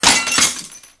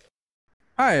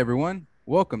Hi, everyone.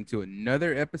 Welcome to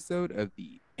another episode of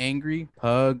the Angry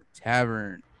Pug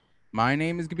Tavern. My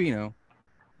name is Gabino,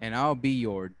 and I'll be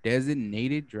your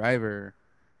designated driver.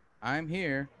 I'm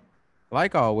here,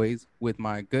 like always, with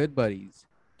my good buddies,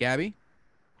 Gabby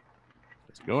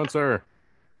How's it going, sir?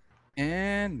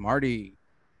 and Marty.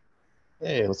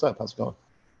 Hey, what's up? How's it going?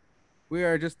 We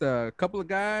are just a couple of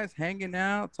guys hanging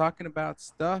out, talking about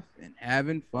stuff, and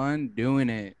having fun doing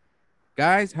it.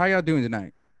 Guys, how y'all doing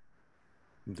tonight?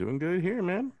 I'm doing good here,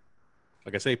 man.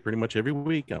 Like I say, pretty much every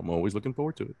week, I'm always looking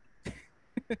forward to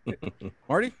it.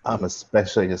 Marty? I'm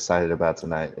especially excited about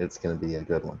tonight. It's going to be a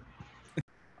good one.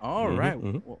 All right,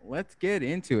 well, let's get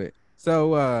into it.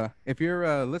 So, if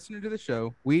you're listening to the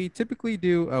show, we typically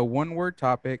do a one-word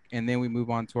topic, and then we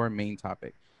move on to our main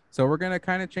topic. So we're gonna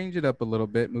kind of change it up a little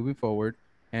bit moving forward,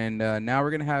 and now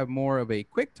we're gonna have more of a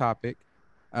quick topic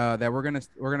that we're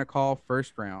gonna call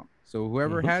first round. So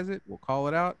whoever has it, we'll call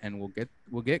it out, and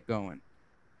we'll get going.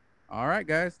 All right,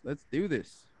 guys, let's do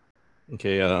this.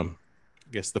 Okay, I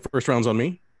guess the first round's on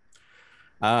me.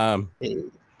 Hey,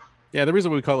 Yeah, the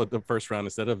reason we call it the first round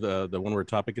instead of the one word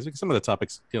topic is because some of the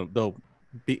topics, they'll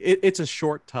be it's a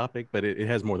short topic, but it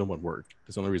has more than one word.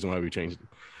 That's the only reason why we changed it.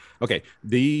 Okay,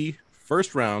 the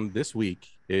first round this week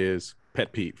is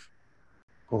pet peeve.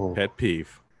 oh, Pet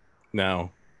peeve.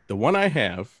 Now, the one I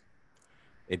have,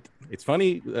 it's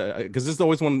funny because this is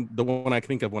always the one I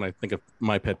think of when I think of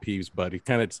my pet peeves, but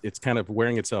it's kind of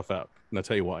wearing itself out, and I'll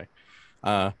tell you why.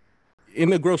 In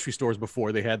the grocery stores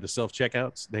before, they had the self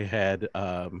checkouts. They had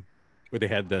where they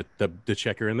had the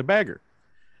checker and the bagger,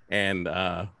 and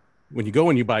when you go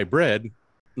and you buy bread,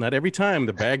 not every time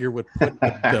the bagger would put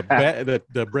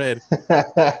the bread,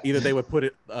 either they would put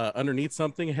it underneath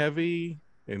something heavy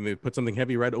and they'd put something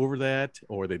heavy right over that,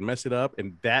 or they'd mess it up.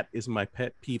 And that is my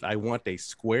pet peeve. I want a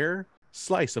square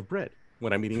slice of bread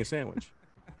when I'm eating a sandwich.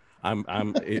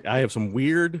 I have some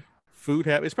weird food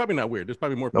habits. It's probably not weird. There's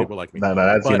probably more nope. people like me. No,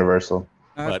 that's But- universal.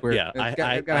 No, that's But, weird. yeah,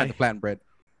 Gotta have the flattened bread.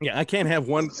 Yeah, I can't have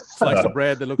one slice of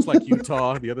bread that looks like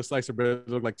Utah, the other slice of bread that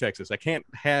looks like Texas. I can't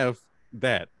have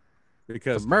that It's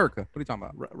because America. What are you talking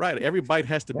about? right, every bite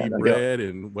has to be Yeah, no, bread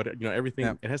and everything.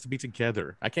 Yeah. It has to be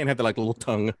together. I can't have the little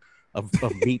tongue of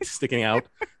meat sticking out.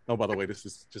 Oh, by the way, this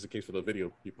is just a case for the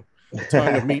video people. The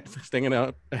tongue of meat sticking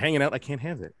out, hanging out. I can't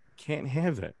have that. Can't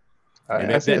have that.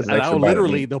 And I see it's an and extra I'll bite of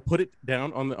literally meat. they'll put it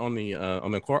down on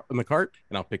the cart,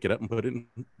 and I'll pick it up and put it in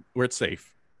where it's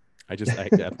safe. I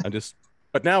just.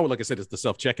 But now, like I said, it's the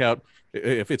self checkout.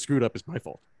 If it's screwed up, it's my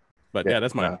fault. But yeah,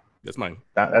 that's mine. no, That's mine.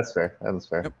 that's fair. That's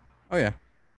fair. Yep. Oh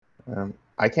yeah.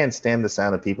 I can't stand the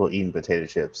sound of people eating potato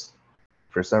chips.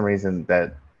 For some reason,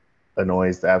 that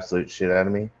annoys the absolute shit out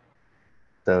of me.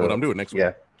 So What I'm doing next week.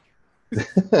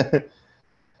 yeah.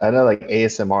 I know like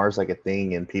ASMR is like a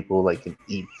thing and people like can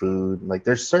eat food. Like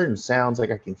there's certain sounds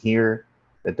like I can hear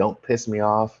that don't piss me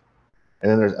off. And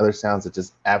then there's other sounds that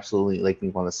just absolutely make me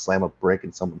want to slam a brick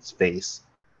in someone's face.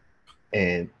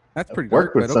 And That's I've pretty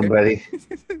worked dark, with but okay.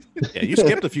 somebody. Yeah, you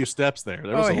skipped a few steps there.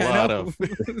 There was Oh, a yeah, I lot know. of.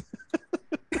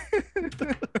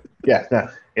 Yeah, no,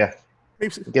 yeah.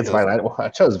 It gets violent. I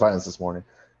chose violence this morning.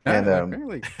 And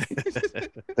Apparently.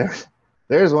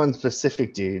 there's one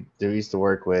specific dude that we used to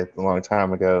work with a long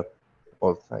time ago.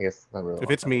 Well, I guess not really. a If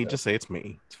long it's time me, ago. just say it's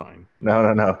me. It's fine.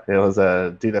 No. It was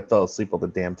a dude that fell asleep all the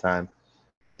damn time.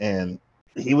 And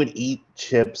he would eat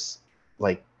chips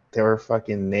like there were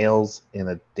fucking nails in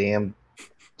a damn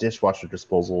dishwasher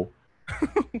disposal.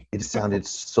 It sounded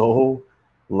so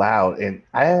loud. And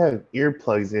I have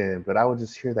earplugs in, but I would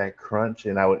just hear that crunch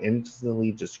and I would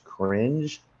instantly just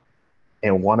cringe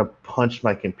and want to punch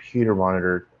my computer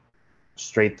monitor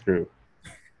straight through.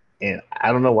 And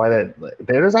I don't know why that.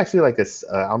 There's actually like this.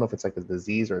 I don't know if it's like a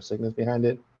disease or a sickness behind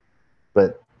it,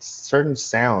 but certain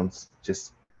sounds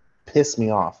just piss me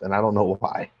off, and I don't know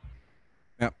why.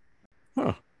 Yep.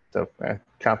 Huh. So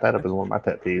count that up as one of my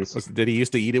pet peeves. Did he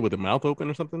used to eat it with the mouth open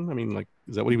or something? I mean, like,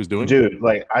 is that what he was doing? Dude,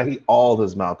 like I eat all of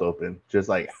his mouth open, just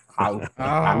like Oh,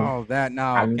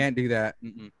 can't do that.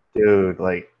 Mm-mm. dude,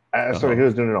 like I swear he Oh.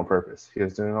 was doing it on purpose. He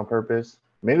was doing it on purpose.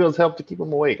 Maybe it was help to keep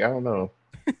him awake. I don't know,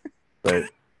 but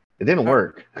it didn't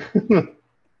work. All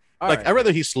Like, right. I'd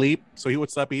rather he sleep so he would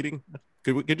stop eating.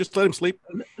 Could we just let him sleep?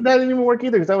 That didn't even work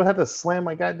either because I would have to slam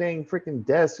my goddamn freaking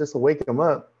desk just to wake him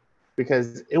up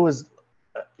because it was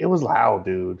loud,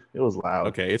 dude. It was loud.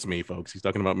 Okay, it's me, folks. He's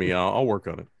talking about me. I'll work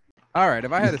on it. All right.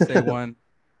 If I had to say one,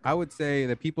 I would say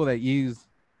the people that use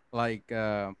like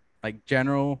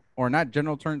general or not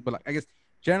general terms, but like, I guess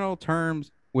general terms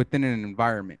within an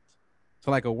environment. So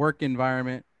like a work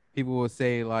environment, people will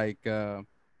say like let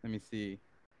me see,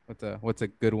 what's a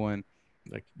good one?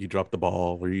 Like you drop the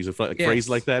ball or use a Yes. phrase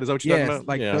like that. Is that what you're talking about?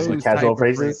 Like Yeah. those Some casual type of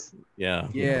phrases. Yeah.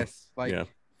 Yes, like Yeah.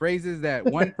 phrases that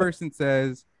one person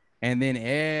says and then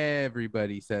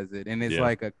everybody says it, and it's Yeah.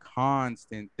 like a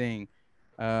constant thing.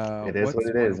 It is what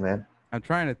it is, man. I'm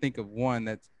trying to think of one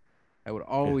that would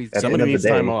always. At the Somebody end of needs the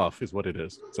time day. off, is what it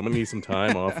is. Somebody needs some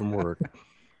time off from work.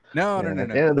 No. At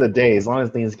the end of the day, as long as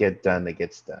things get done, it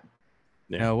gets done.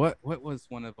 Yeah. No, what was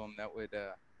one of them that would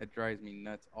that drives me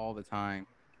nuts all the time?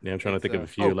 Yeah, I'm trying to think of a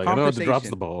few. Like I know it drops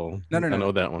the ball. No. I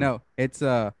know that one. No, it's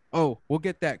we'll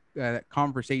get that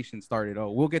conversation started.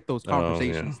 Oh, we'll get those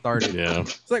conversations started. Yeah.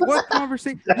 It's like, what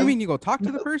conversation? You mean you go talk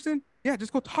to the person? Yeah,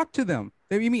 just go talk to them.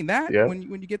 You mean that when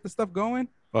you get the stuff going?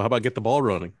 Well, how about get the ball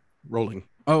rolling?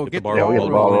 Oh, get the ball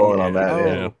rolling on that.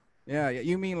 Oh, yeah.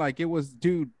 You mean like it was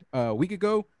a week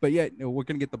ago, but yet we're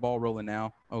gonna get the ball rolling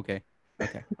now. Okay.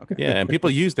 Yeah, and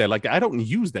people use that. Like I don't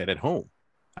use that at home.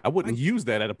 I wouldn't use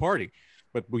that at a party,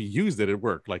 but we used it at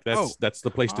work. Like that's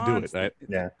the place to do it, right?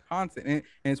 It's constant, and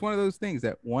it's one of those things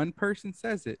that one person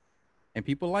says it, and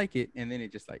people like it, and then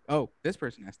it just like, oh, this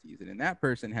person has to use it, and that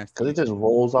person has to. Because it just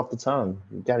rolls off the tongue.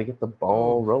 You got to get the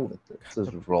ball rolling. It's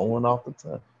just rolling off the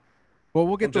tongue. Well,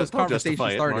 we'll get those conversations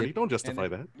started. Marty. Don't justify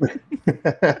that.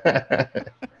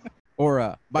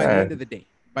 Or by the end of the day.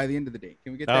 By the end of the day,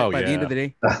 can we get that by the end of the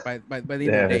day? By the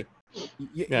end of the day.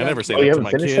 I never say that to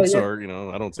my kids, or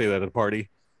I don't say that at a party.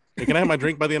 Hey, can I have my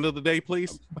drink by the end of the day,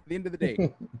 please? By the end of the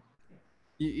day.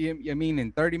 You mean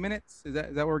in 30 minutes? Is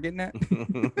that what we're getting at?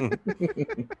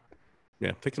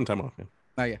 Yeah, take some time off, man.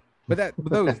 Oh yeah, but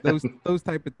those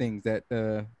type of things, that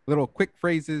little quick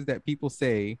phrases that people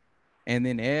say, and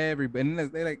then everybody, and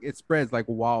they it spreads like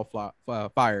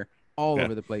wildfire all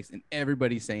over the place, and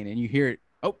everybody's saying it, and you hear it.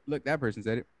 Oh, look, that person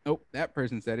said it. Oh, that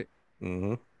person said it.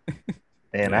 Mm-hmm.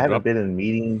 And I haven't been in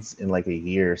meetings in like a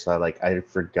year, so I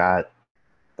forgot,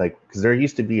 because there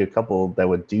used to be a couple that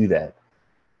would do that,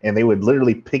 and they would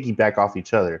literally piggyback off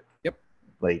each other. Yep.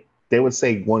 Like they would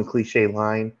say one cliche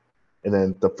line, and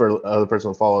then the other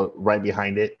person would follow right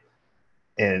behind it,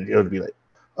 and it would be like,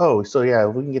 "Oh, so yeah,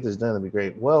 if we can get this done, that'd be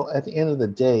great." Well, at the end of the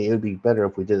day, it would be better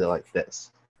if we did it like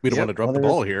this. We don't want to drop the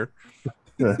ball here.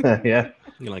 Yeah.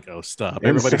 You're like, oh, stop.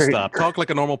 Everybody stop. Talk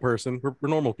like a normal person. We're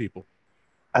normal people.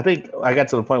 I think I got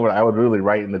to the point where I would really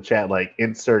write in the chat, like,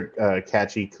 insert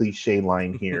catchy cliche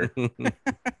line here. And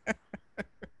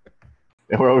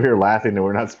we're over here laughing and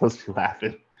we're not supposed to be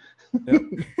laughing.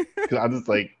 Because I'm just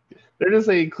like, they're just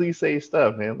saying cliche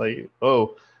stuff, man. Like,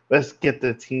 oh, let's get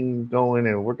the team going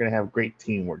and we're going to have great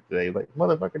teamwork today. Like,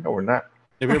 motherfucker, no, we're not.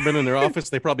 Have you ever been in their office?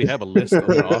 They probably have a list in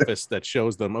their office that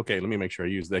shows them, okay, let me make sure I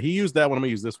use that. He used that one. I'm going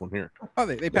to use this one here. Oh,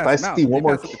 they pass if I them see out. one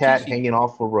more cat hanging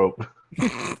off a rope.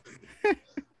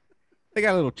 They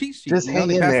got a little cheat sheet. Just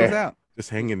hang in there. Just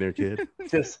hang in there, kid.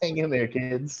 Just hang in there,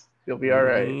 kids. You'll be all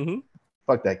right. Mm-hmm.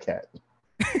 Fuck that cat.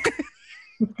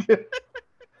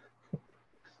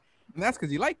 And that's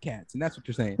because you like cats, and that's what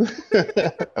you're saying.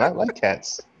 And I like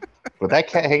cats. But that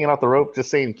cat hanging off the rope, just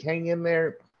saying, hang in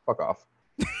there, fuck off.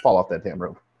 Fall off that damn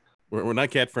rope. We're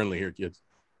not cat friendly here, kids.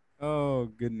 Oh,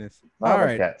 goodness. All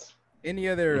right. Cats. Any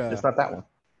other it's not that one.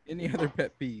 Any other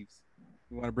pet peeves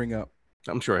you want to bring up?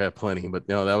 I'm sure I have plenty, but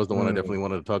no, that was the one I definitely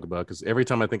wanted to talk about, because every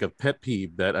time I think of pet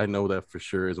peeve, that I know that for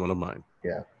sure is one of mine.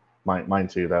 Yeah, mine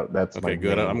too. That's okay.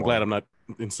 Good. I'm glad I'm not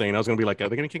insane. I was gonna be like, are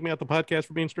they gonna kick me out the podcast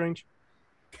for being strange?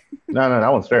 No,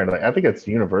 that one's fair. Like, I think it's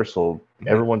universal. Mm-hmm.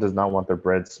 Everyone does not want their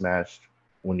bread smashed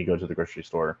when you go to the grocery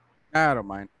store. I don't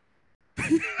mind.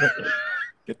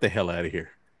 Get the hell out of here.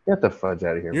 Get the fudge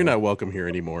out of here. You're not welcome here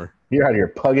anymore. You're out of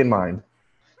here, pugging mine.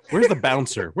 Where's the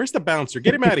bouncer? Where's the bouncer?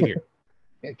 Get him out of here.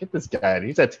 Yeah, get this guy.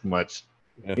 He's had too much.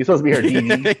 Yeah. He's supposed to be our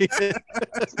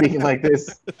DD. Speaking like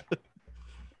this. I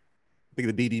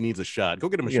think the DD needs a shot. Go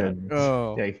get him a shot.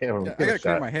 Oh, yeah, I gotta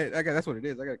clear my head. That's what it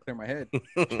is. I gotta clear my head.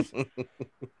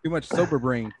 Too much sober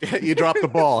brain. You dropped the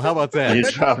ball. How about that? You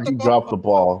dropped the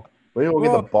ball. Maybe we'll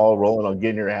get the ball rolling on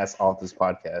getting your ass off this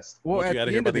podcast. Well, at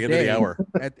the end of the day,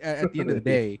 at the end of the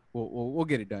day, we'll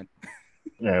get it done.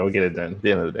 Yeah, we'll get it done at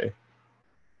the end of the day.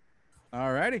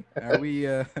 All righty.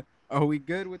 Are we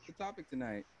good with the topic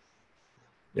tonight?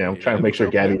 Yeah, I'm trying to make sure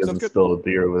Gabby doesn't spill the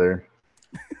beer over there.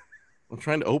 I'm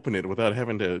trying to open it without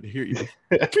having to hear you.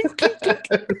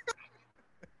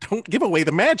 Don't give away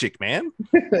the magic, man.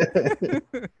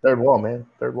 Third wall, man.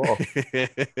 Third wall.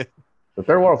 The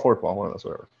third wall or fourth wall, one of those,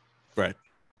 whatever. Right.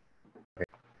 Okay.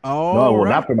 Oh, no, I will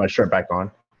not put my shirt back on.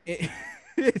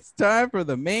 It's time for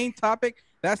the main topic.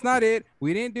 That's not it.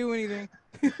 We didn't do anything.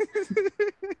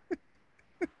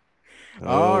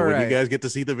 All right. When you guys get to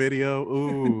see the video.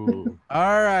 Ooh.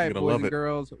 All right, boys and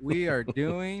girls. We are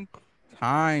doing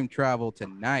time travel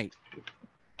tonight.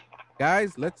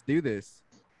 Guys, let's do this.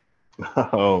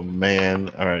 Oh man!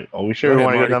 All right, are we Go sure we ahead,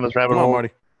 want to go Marty. down this rabbit Come on, hole? Marty.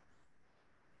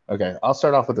 Okay, I'll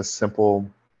start off with a simple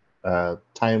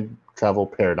time travel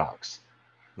paradox.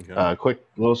 Okay. Quick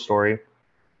little story.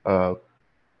 Uh,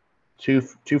 two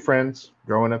friends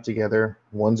growing up together.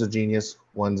 One's a genius,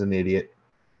 one's an idiot.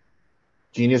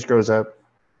 Genius grows up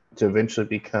to eventually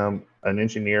become an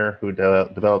engineer who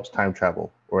develops time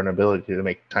travel or an ability to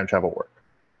make time travel work.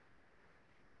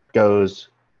 Goes,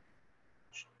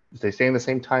 they stay in the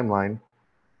same timeline.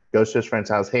 Goes to his friend's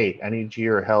house. Hey, I need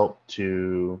your help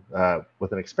to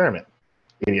with an experiment.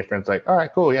 Idiot friend's like, all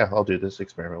right, cool, yeah, I'll do this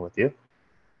experiment with you.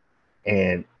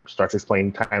 And starts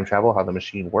explaining time travel, how the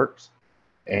machine works.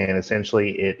 And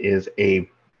essentially, it is a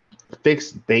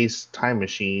fixed base time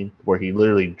machine where he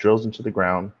literally drills into the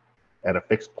ground at a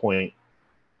fixed point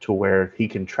to where he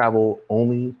can travel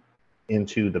only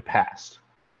into the past.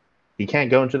 He can't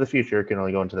go into the future, can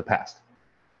only go into the past.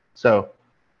 So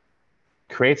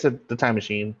creates the time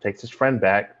machine, takes his friend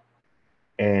back,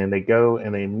 and they go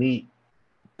and they meet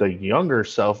the younger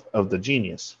self of the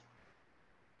genius.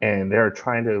 And they're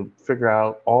trying to figure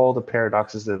out all the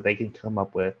paradoxes that they can come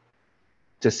up with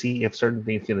to see if certain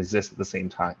things can exist at the same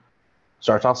time.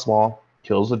 Starts off small,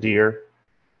 kills a deer,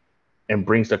 and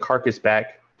brings the carcass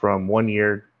back from 1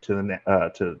 year to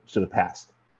the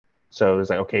past. So it's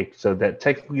like, okay, so that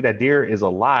technically that deer is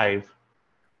alive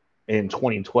in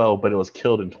 2012, but it was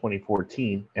killed in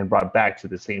 2014 and brought back to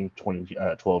the same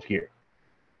 2012 here.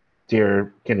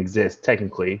 Deer can exist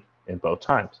technically in both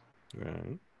times.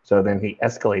 Right. So then he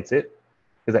escalates it.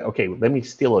 He's like, okay, let me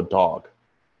steal a dog.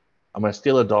 I'm going to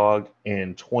steal a dog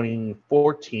in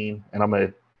 2014 and I'm going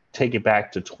to take it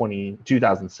back to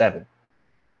 2007.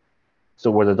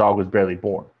 So where the dog was barely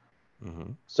born.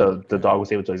 Mm-hmm. So the dog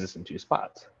was able to exist in two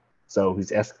spots. So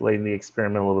he's escalating the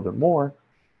experiment a little bit more.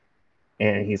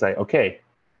 And he's like, okay,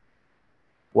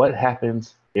 what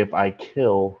happens if I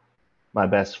kill my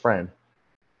best friend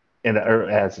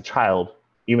as a child,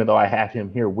 even though I have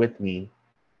him here with me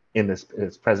in this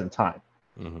present time?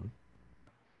 Mm-hmm.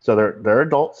 So they're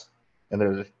adults, and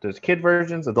there's kid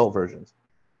versions, adult versions.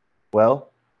 Well,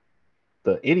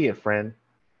 the idiot friend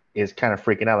is kind of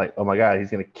freaking out, like, oh my god, he's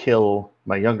gonna kill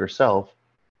my younger self.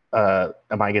 Am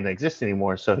I gonna exist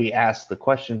anymore? So he asks the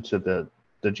question to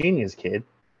the genius kid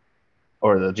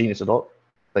or the genius adult,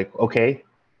 like, okay,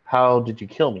 how did you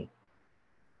kill me?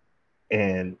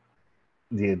 And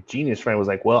the genius friend was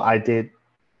like, well, I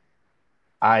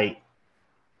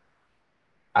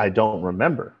don't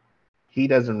remember. He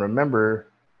doesn't remember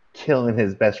killing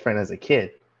his best friend as a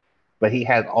kid, but he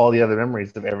had all the other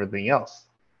memories of everything else.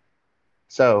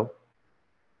 So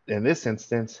in this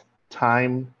instance,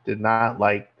 time did not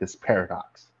like this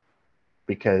paradox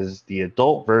because the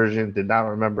adult version did not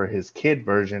remember his kid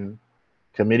version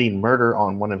committing murder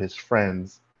on one of his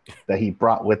friends that he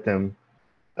brought with him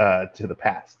to the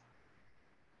past.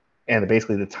 And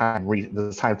basically the time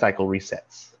cycle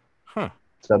resets. Huh.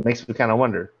 So it makes me kind of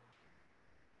wonder.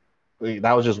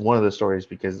 That was just one of the stories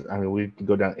because I mean we can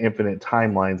go down infinite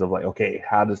timelines of like, okay,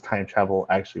 how does time travel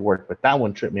actually work? But that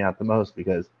one tripped me out the most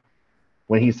because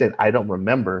when he said I don't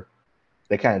remember,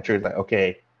 that kind of triggered like,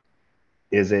 okay,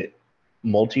 is it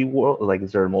multi-world? Like,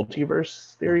 is there a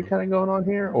multiverse theory kind of going on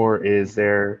here, or is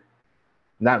there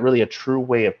not really a true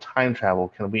way of time travel?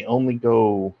 Can we only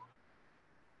go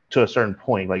to a certain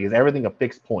point? Like, is everything a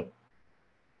fixed point?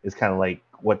 Is kind of like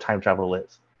what time travel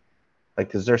is. Like,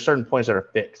 because there are certain points that are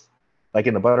fixed. Like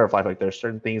in the butterfly, like there's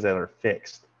certain things that are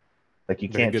fixed. Like you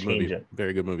can't change it.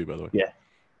 Very good movie, by the way. Yeah.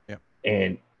 Yeah.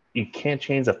 And you can't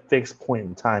change a fixed point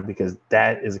in time because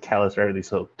that is a catalyst for everything.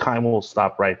 So time will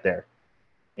stop right there,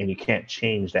 and you can't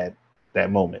change that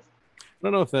moment. I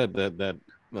don't know if that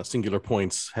singular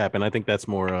points happen. I think that's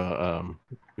more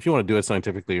if you want to do it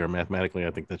scientifically or mathematically,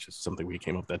 I think that's just something we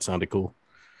came up that sounded cool.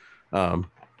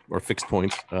 Or fixed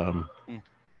points.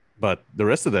 But the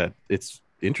rest of that, it's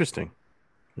interesting.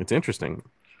 It's interesting.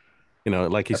 You know,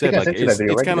 like you said, like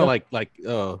it's kind of like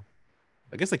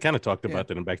I guess they kind of talked about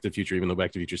that in Back to the Future, even though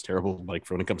Back to the Future is terrible, like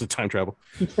when it comes to time travel.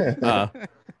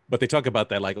 But they talk about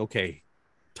that, like, okay,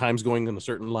 time's going in a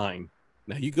certain line.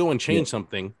 Now you go and change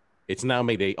something, it's now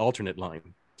made a alternate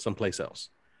line someplace else,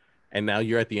 and now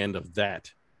you're at the end of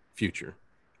that future.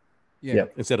 Yeah.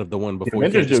 Instead of the one before. The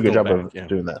Avengers do a good job of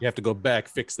doing that. You have to go back,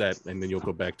 fix that, and then you'll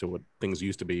go back to what things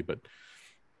used to be. But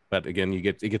again,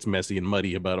 it gets messy and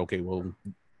muddy about, okay, well,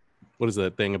 what is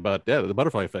that thing about the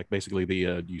butterfly effect? Basically,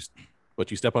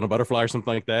 you step on a butterfly or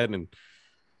something like that, and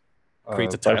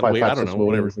creates a tidal wave. I don't know,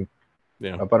 whatever.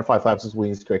 A butterfly flaps its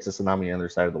wings, creates a tsunami on the other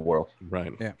side of the world.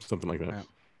 Right. Yeah. Something like that. Yeah.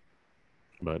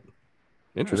 But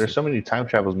interesting. There's so many time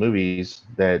travel movies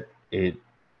that it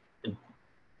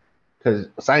because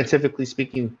scientifically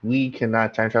speaking, we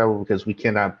cannot time travel because we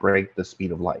cannot break the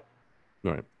speed of light.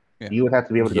 Right. Yeah. You would have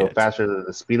to be able to go faster than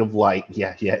the speed of light.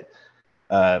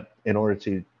 In order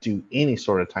to do any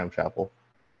sort of time travel.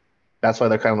 That's why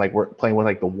they're kind of like we're playing with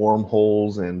like the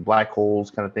wormholes and black holes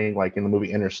kind of thing, like in the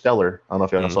movie Interstellar. I don't know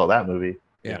if you ever saw that movie.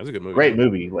 Yeah, it's a good movie. Great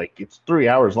movie. Like it's 3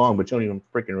 hours long, but you don't even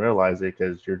freaking realize it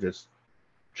because you're just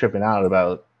tripping out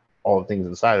about all the things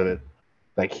inside of it.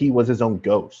 Like he was his own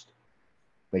ghost.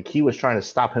 Like he was trying to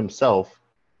stop himself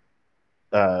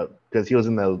because he was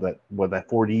in that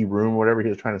 4D room or whatever. He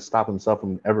was trying to stop himself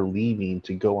from ever leaving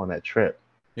to go on that trip.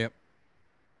 Yep.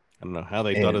 I don't know how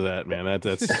they thought of that, man.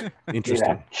 That's interesting.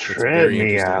 That That's very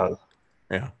me interesting. out.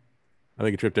 Yeah, I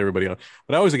think it tripped everybody out.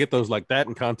 But I always get those like that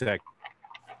and Contact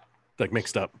like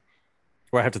mixed up.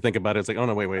 Where I have to think about it. It's like, oh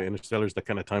no, wait. Interstellar's that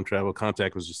kind of time travel.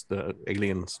 Contact was just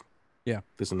aliens. Yeah,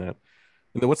 this and that.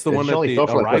 And then what's the one that only the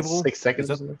for Arrival? Like, 6 seconds.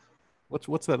 That,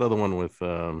 what's that other one with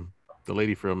the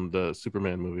lady from the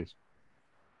Superman movies?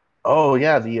 Oh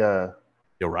yeah, the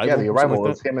Arrival. Yeah, the Arrival like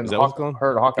was him and Hawkeye.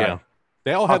 Hawkeye. Yeah,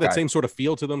 they all have that same sort of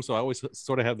feel to them. So I always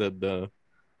sort of have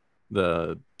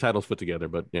the titles put together.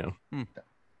 But yeah,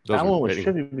 that one was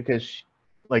trippy because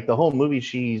like the whole movie,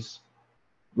 she's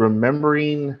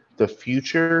remembering the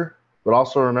future, but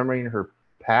also remembering her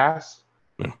past.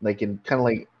 Yeah. Like in kind of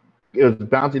like it was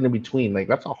bouncing in between. Like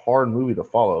that's a hard movie to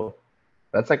follow.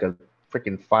 That's like a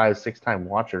freaking 5-6 time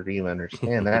watcher to even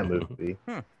understand that movie.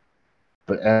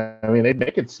 But I mean, they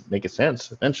make it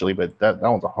sense eventually, but that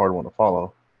one's a hard one to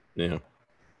follow. Yeah.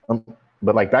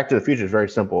 But like Back to the Future is very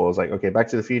simple. It was like, okay, Back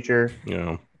to the Future.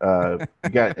 Yeah.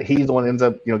 He's the one that ends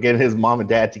up, getting his mom and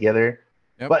dad together.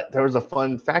 Yep. But there was a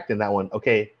fun fact in that one.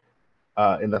 Okay,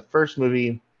 in the first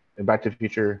movie, in Back to the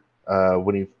Future,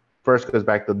 when he first goes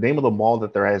back, the name of the mall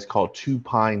that they're at is called Two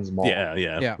Pines Mall.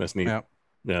 Yeah. That's neat.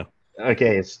 Yeah.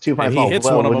 Okay, it's Two Pines Mall. He hits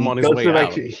one of them on his way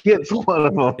out. He hits one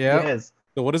of them. Yeah. Yes.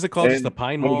 So what is it called? Just the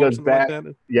Pine Mall? He goes back, like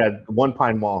that? Yeah, One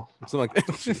Pine Mall. Something like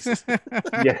that.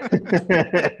 Yeah.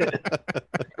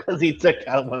 Because he took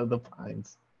out one of the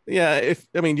pines. Yeah, it's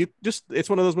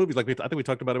one of those movies. Like I think we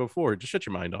talked about it before. Just shut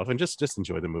your mind off and just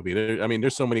enjoy the movie.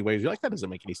 There's so many ways you're like that doesn't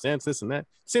make any sense. This and that.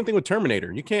 Same thing with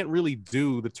Terminator. You can't really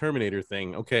do the Terminator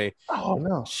thing. Okay. Oh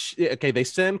no. Okay, they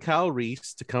send Kyle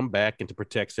Reese to come back and to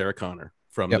protect Sarah Connor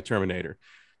from the Terminator.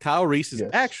 Kyle Reese is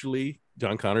actually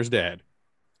John Connor's dad.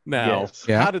 Now,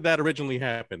 how did that originally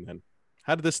happen then?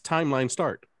 How did this timeline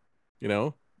start?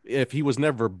 If he was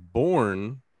never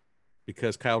born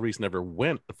because Kyle Reese never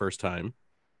went the first time,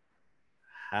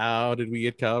 how did we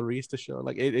get Kyle Reese to show?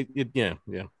 Like yeah.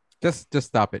 Just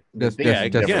stop it. Just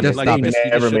made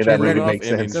that movie make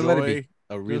sense. Enjoy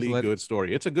a really good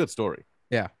story. It's a good story.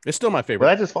 Yeah, it's still my favorite.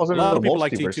 But that just falls a into lot the of people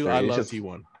like multiverse T2. thing. I love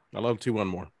T1. I love T1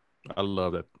 more. I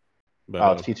love that.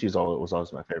 But, T2 was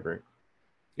always my favorite.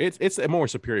 It's a more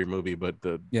superior movie, but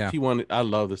the T1, I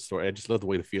love the story. I just love the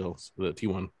way it feels. The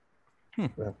T1. Yeah.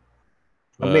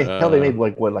 Hell, they made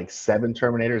like 7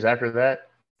 Terminators after that.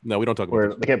 No, we don't talk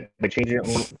about. They kept changing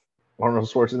it. Arnold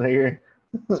Schwarzenegger.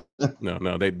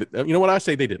 No, they. You know what I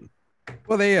say? They didn't.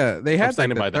 Well, they had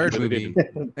like the third movie.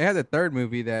 They had the third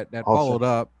movie that followed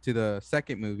up to the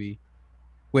second movie,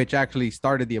 which actually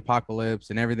started the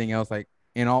apocalypse and everything else. Like.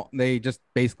 And they just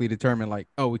basically determined like,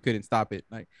 oh, we couldn't stop it.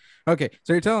 Like, okay,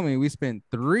 so you're telling me we spent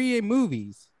 3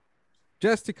 movies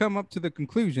just to come up to the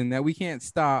conclusion that we can't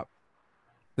stop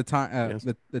the time,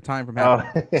 the time from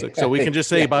happening. So we can just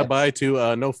say bye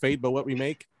to no fate, but what we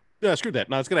make. Yeah, screw that.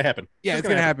 No, it's gonna happen. Yeah, it's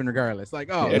gonna happen regardless. Like,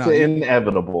 it's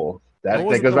inevitable. That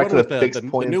goes back to the fixed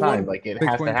point in time. Like it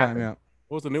has to happen.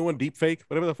 What was the new one? Deep Fake?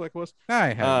 Whatever the fuck it was?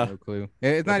 I have no clue.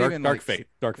 It's not even Dark Fate.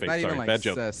 Dark Fate. Not even like bad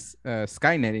joke.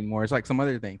 Skynet anymore. It's like some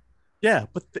other thing. Yeah,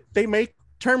 but they make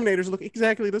Terminators look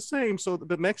exactly the same. So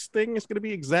the next thing is going to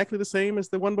be exactly the same as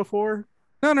the one before.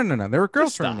 No. They were girl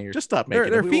Terminators. Just stop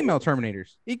making. They're female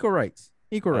Terminators. Equal rights.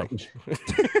 Rights.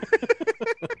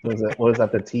 What was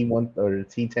that? The T1 or the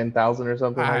T10,000 or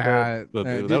something like that?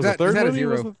 That was the third movie.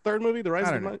 Was the third movie? The Rise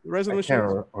of the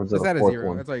Machines? Or is that a 0?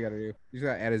 One? That's all you got to do. You just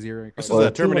got to add a 0. This is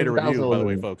a Terminator review, by the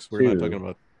way, folks. We're not talking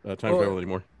about time travel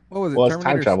anymore. What was it? Well, it's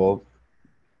time travel.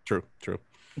 True.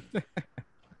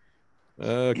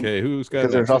 Okay, who's got?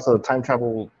 Because there's also time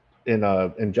travel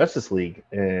in Justice League,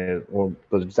 or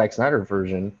the Zack Snyder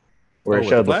version, where it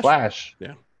showed the Flash.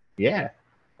 Yeah.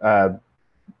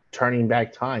 Turning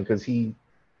back time because he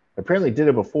apparently did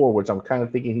it before, which I'm kind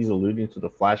of thinking he's alluding to the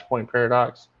Flashpoint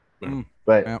paradox.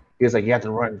 But he was like, you have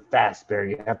to run fast,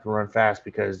 Barry. You have to run fast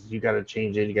because you got to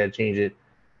change it.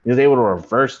 He was able to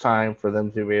reverse time for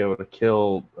them to be able to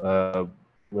kill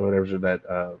whatever that.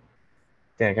 I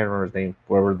can't remember his name.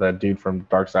 Whoever that dude from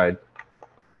Darkseid,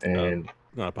 and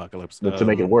Not Apocalypse. to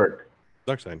make it work.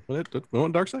 Darkseid. Was it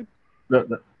Darkseid? No,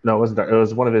 it wasn't. It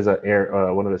was one of his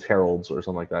one of his heralds or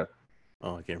something like that.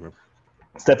 Oh, I can't remember.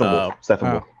 Steppenwolf.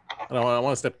 Steppenwolf. I don't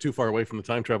want to step too far away from the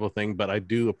time travel thing, but I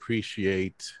do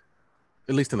appreciate,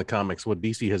 at least in the comics, what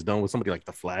DC has done with somebody like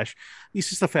the Flash. He's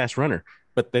just a fast runner,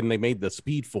 but then they made the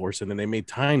Speed Force, and then they made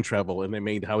time travel, and they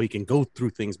made how he can go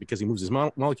through things because he moves his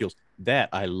molecules. That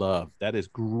I love. That is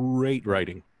great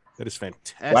writing. That is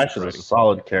fantastic. Flash is writing. a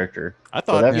solid character. I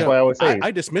thought that's why I always say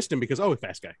I dismissed him because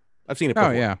fast guy. I've seen it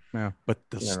before. Oh yeah. But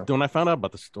when I found out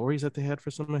about the stories that they had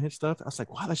for some of his stuff, I was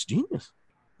like, wow, that's genius.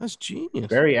 That's genius.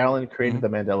 Barry Allen created the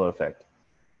Mandela effect.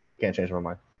 Can't change my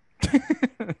mind.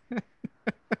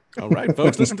 All right,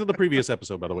 folks, listen to the previous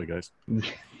episode, by the way, guys.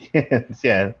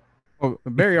 Yeah. Well,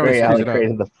 Barry always Allen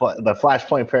created the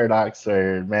Flashpoint paradox,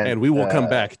 and we will come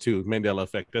back to Mandela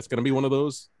effect. That's going to be one of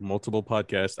those multiple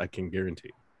podcasts, I can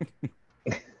guarantee.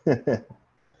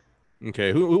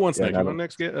 Okay, who wants next? You want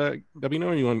next? Davino,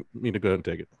 or you want me to go ahead and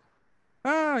take it?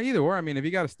 Either or. I mean, if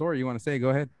you got a story you want to say, go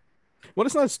ahead. Well,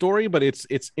 it's not a story, but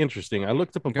it's interesting. I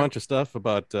looked up a bunch of stuff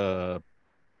about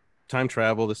time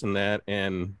travel, this and that,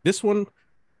 and this one,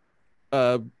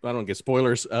 I don't get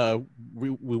spoilers. We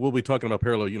will be talking about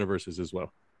parallel universes as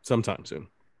well sometime soon.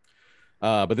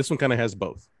 But this one kind of has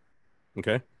both.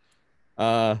 Okay.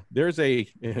 There's a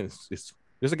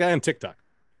guy on TikTok.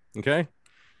 Okay.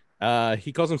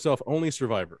 He calls himself Only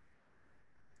Survivor.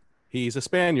 He's a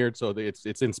Spaniard, so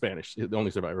it's in Spanish, the Only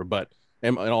Survivor, but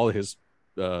and all of his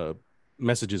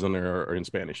messages on there are in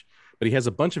Spanish. But he has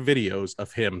a bunch of videos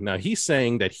of him. Now he's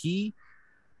saying that he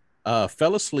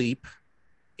fell asleep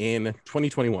in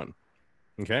 2021.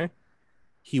 Okay.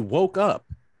 He woke up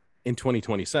in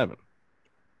 2027.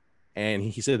 And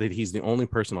he said that he's the only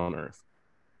person on Earth.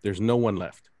 There's no one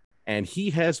left. And he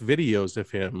has videos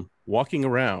of him walking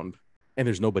around and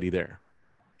there's nobody there.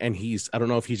 And I don't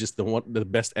know if he's just the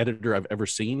best editor I've ever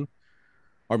seen,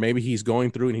 or maybe he's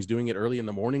going through and he's doing it early in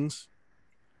the mornings,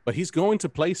 but he's going to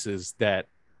places that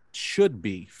should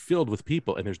be filled with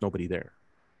people and there's nobody there.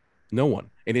 No one.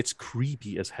 And it's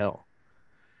creepy as hell.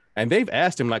 And they've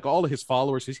asked him, like all of his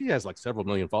followers, he has like several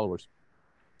million followers.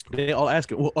 They all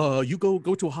ask him, well, you go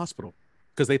to a hospital,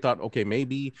 because they thought, okay,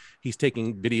 maybe he's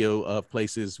taking video of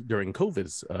places during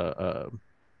COVID's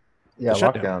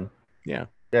lockdown. Yeah.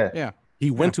 He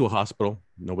went to a hospital.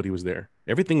 Nobody was there.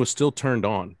 Everything was still turned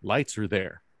on. Lights are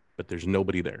there, but there's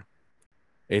nobody there.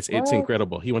 It's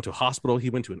incredible. He went to a hospital. He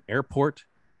went to an airport,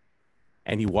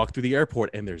 and he walked through the airport,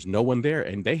 and there's no one there.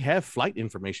 And they have flight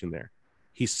information there.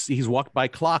 He's walked by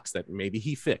clocks that maybe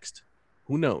he fixed.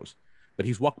 Who knows? But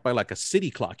he's walked by like a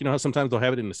city clock. You know how sometimes they'll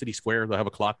have it in the city square. They'll have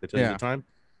a clock that tells you the time,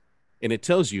 and it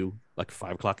tells you like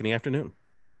 5 o'clock in the afternoon.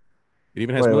 It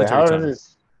even has military time.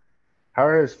 How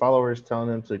are his followers telling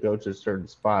him to go to certain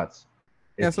spots?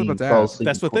 That's what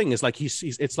that's the thing. It's like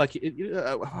it's like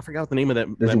I forgot the name of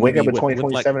that. Does he wake up in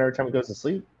 2027 every time he goes to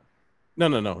sleep?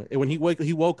 No. When he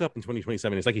woke up in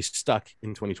 2027, it's like he's stuck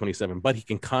in 2027, but he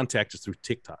can contact us through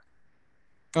TikTok.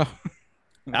 Oh.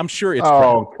 I'm sure it's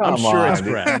crap. I'm sure it's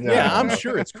crap. Yeah, I'm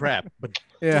sure it's crap. But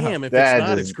damn, if it's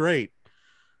not, it's great.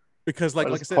 Because like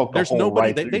I said, there's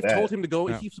nobody. They've told him to go.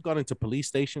 Yeah. He's gone into police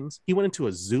stations. He went into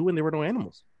a zoo and there were no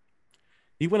animals.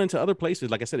 He went into other places.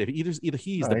 Like I said, he's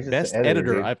the best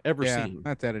editor I've ever seen.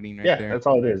 That's editing right there. Yeah, that's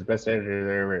all it is. Best editor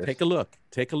there ever is. Take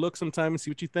a look sometime and see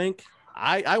what you think.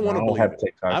 I want to believe.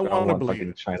 I want to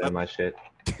believe China in my shit.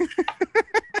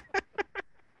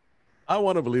 I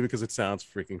want to believe it because it sounds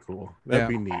freaking cool. That'd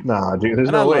be neat. Nah, dude,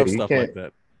 there's no way. I love stuff like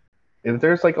that. And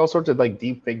there's like all sorts of like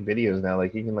deep fake videos now.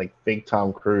 Like you can like fake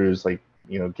Tom Cruise, like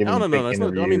giving no. Fake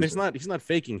interviews. I mean, he's not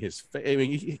faking his. I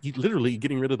mean, he's literally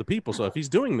getting rid of the people. So if he's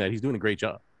doing that, he's doing a great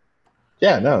job.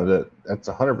 Yeah, no, that's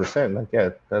 100%. Like,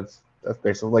 yeah, that's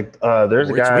basically like there's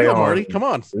a guy real, Marty. Come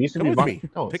on, come with me.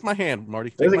 Take my hand,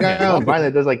 Marty. There's a guy on Vine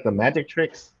that does like the magic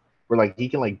tricks where like he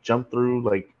can like jump through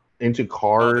like into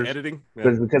cars editing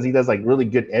because he does like really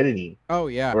good editing. Oh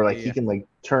yeah, where like he can like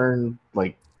turn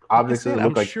like objects that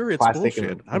look like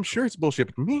plastic. I'm sure it's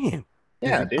bullshit, but man.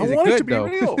 Yeah, dude. I want it to be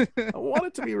real. I want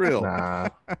it to be real. Nah.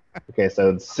 Okay,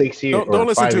 so it's 6 years. Don't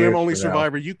listen to him, Only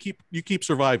Survivor. You keep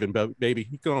surviving, baby.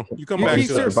 You come back to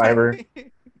Survivor.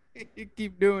 You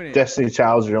keep doing it. Destiny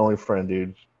Child's your only friend,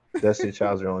 dude. Destiny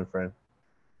Child's your only friend.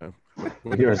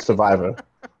 You're a survivor.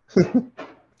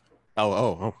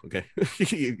 Oh, okay.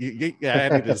 Yeah, I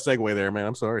needed a segue there, man.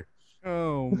 I'm sorry.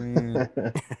 Oh man.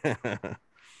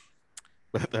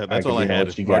 But that's all I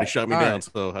had. You already shut me down,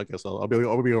 so I guess I'll be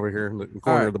over here in the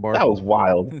corner of the bar. That was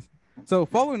wild. So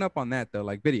following up on that though,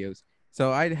 like videos.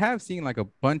 So I have seen like a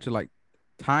bunch of like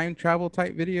time travel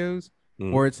type videos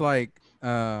where it's like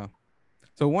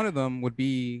So one of them would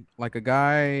be like a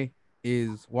guy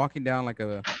is walking down like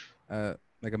a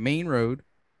main road,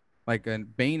 like a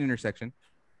main intersection,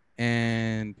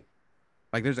 and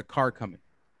like there's a car coming,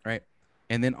 right?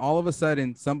 And then all of a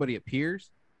sudden somebody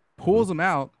appears, pulls him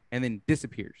out, and then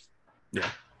disappears. Yeah.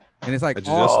 And it's like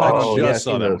I all just, caught I on video. just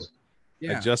saw that one.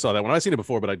 Yeah. I just saw that one. I've seen it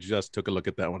before, but I just took a look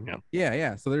at that one. Yeah.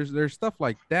 Yeah. So there's stuff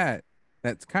like that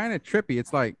that's kind of trippy.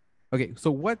 It's like, okay,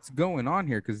 so what's going on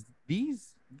here? Because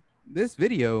this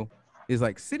video is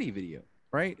like city video,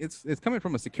 right? It's coming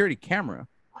from a security camera,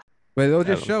 but they'll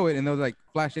just show it and they'll like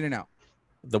flash in and out.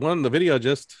 The video I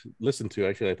just listened to,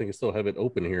 actually, I think I still have it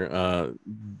open here.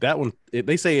 That one,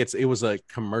 they say it was a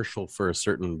commercial for a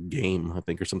certain game, I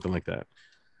think, or something like that.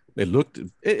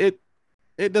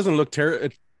 It doesn't look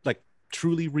like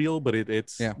truly real, but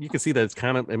it's you can see that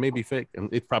it may be fake, and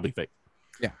it's probably fake.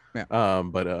 Yeah.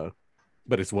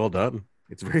 But it's well done.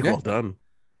 It's very well done.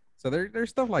 So there's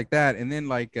stuff like that, and then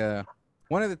like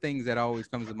one of the things that always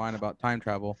comes to mind about time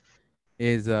travel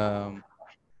is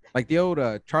like the old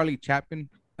Charlie Chaplin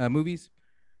movies,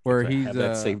 where he's have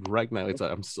that saved right now.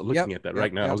 I'm looking at that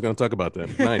right now. I was going to talk about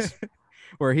that. Nice.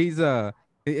 Where he's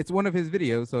it's one of his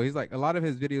videos. So he's like, a lot of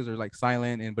his videos are like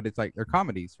silent, but it's like they're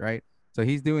comedies, right? So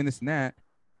he's doing this and that,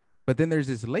 but then there's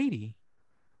this lady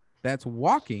that's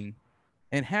walking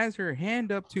and has her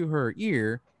hand up to her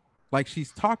ear, like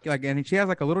she's talking, like, and she has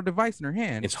like a little device in her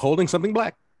hand. It's holding something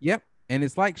black. Yep, and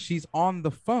it's like she's on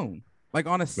the phone, like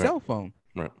on a cell phone.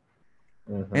 Right.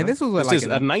 And this was like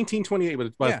a 1928,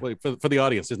 but by the way, for the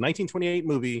audience, it's 1928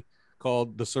 movie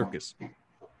called The Circus.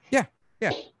 Yeah.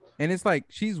 And it's like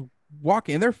she's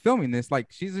walking, and they're filming this like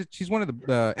she's one of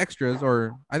the extras,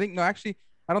 or I think no, actually,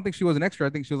 I don't think she was an extra. I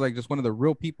think she was like just one of the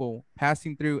real people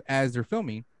passing through as they're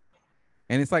filming.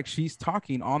 And it's like she's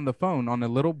talking on the phone on a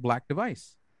little black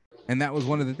device. And that was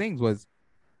one of the things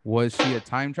was she a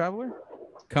time traveler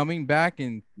coming back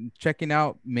and checking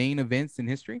out main events in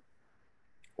history?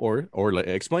 Or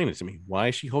explain it to me. Why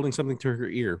is she holding something to her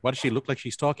ear? Why does she look like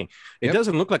she's talking? It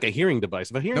doesn't look like a hearing device.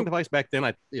 If a hearing device back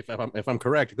then, if I'm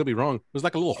correct, it could be wrong. It was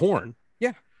like a little horn.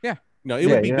 Yeah. No, it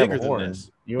would be bigger than this.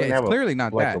 You would have clearly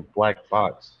not like that. a black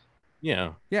box.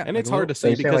 Yeah, and like it's hard to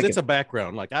see because it's a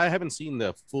background. Like I haven't seen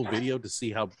the full video to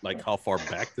see how far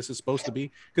back this is supposed to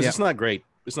be, because it's not great.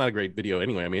 It's not a great video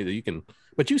anyway. I mean, you can,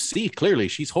 but you see clearly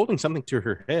she's holding something to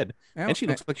her head, and she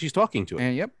looks like she's talking to it.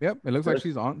 And yep, it looks like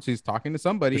she's talking to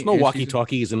somebody. There's no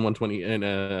walkie-talkies in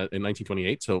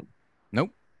 1928, so nope.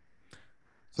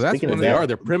 So that's when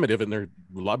they're primitive and they're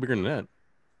a lot bigger than that.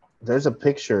 There's a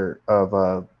picture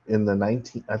of in the I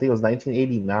think it was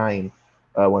 1989.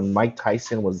 When Mike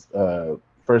Tyson was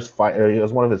first fight, it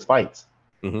was one of his fights,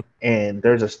 and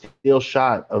there's a still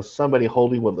shot of somebody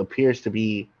holding what appears to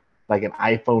be like an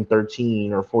iPhone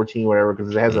 13 or 14, whatever,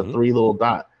 because it has a 3 little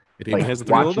dot. It even has the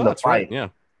 3 little dots, right? Yeah.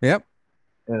 Yep.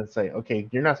 And it's like, okay,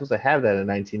 you're not supposed to have that in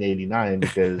 1989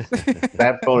 because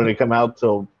that phone didn't come out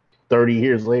till 30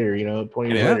 years later,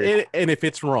 20 years later. And if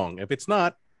it's wrong, if it's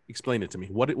not, explain it to me.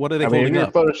 What are they holding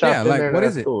up? Photoshopped like there, what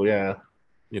is it? Cool, yeah.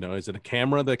 Is it a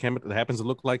camera? The camera that happens to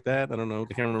look like that? I don't know.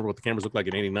 I can't remember what the cameras look like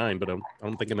in '89, but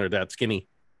I'm thinking they're that skinny.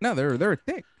 No, they're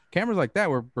thick. Cameras like that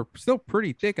were still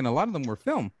pretty thick, and a lot of them were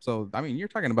film. So I mean, you're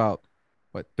talking about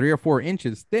what, 3 or 4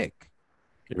 inches thick.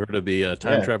 You heard of the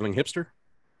time traveling hipster?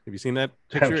 Have you seen that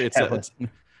picture?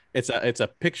 It's a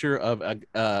picture of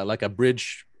like a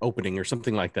bridge opening or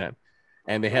something like that,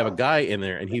 and they have a guy in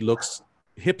there, and he looks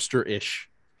hipster-ish.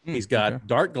 He's got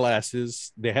dark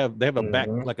glasses. They have a back,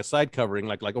 like a side covering,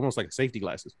 like almost like safety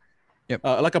glasses. Yep.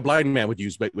 Like a blind man would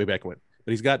use way back when.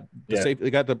 But he's got they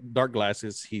got the dark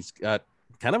glasses. He's got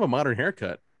kind of a modern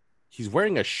haircut. He's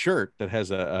wearing a shirt that has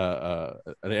an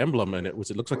emblem in it, which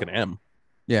it looks like an M.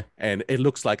 Yeah. And it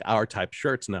looks like our type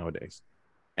shirts nowadays.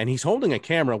 And he's holding a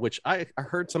camera, which I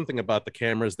heard something about the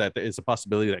cameras that there is a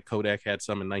possibility that Kodak had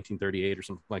some in 1938 or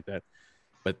something like that.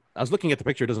 But I was looking at the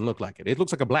picture. It doesn't look like it. It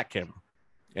looks like a black camera.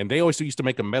 And they always used to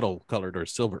make a metal colored or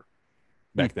silver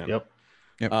back then. Yep.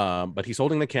 But he's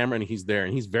holding the camera and he's there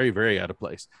and he's very, very out of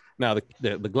place. Now,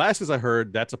 the glasses, I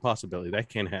heard that's a possibility. That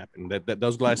can happen. That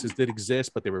those glasses did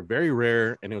exist, but they were very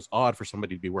rare. And it was odd for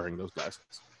somebody to be wearing those glasses.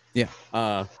 Yeah.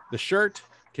 The shirt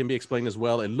can be explained as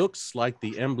well. It looks like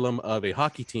the emblem of a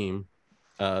hockey team,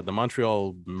 the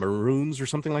Montreal Maroons or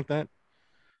something like that.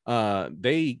 I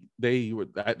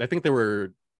think they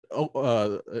were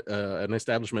an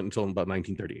establishment until about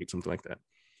 1938, something like that.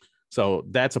 So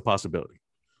that's a possibility.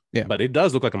 Yeah, but it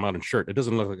does look like a modern shirt. It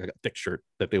doesn't look like a thick shirt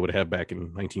that they would have back in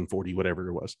 1940, whatever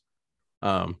it was.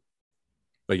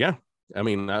 But yeah, I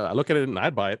mean, I look at it and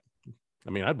I'd buy it.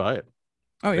 I'd buy it.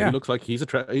 Oh yeah, it looks like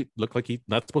it looked like he's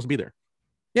not supposed to be there.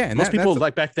 Yeah, and most people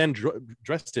like back then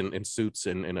dressed in suits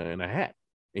and in a hat,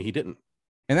 and he didn't.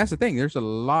 And that's the thing. There's a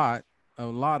lot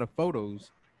of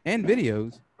photos and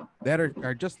videos that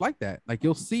are just like that. Like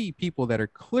you'll see people that are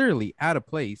clearly out of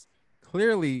place,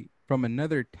 clearly from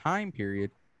another time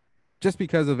period, just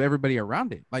because of everybody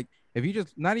around it. Like if you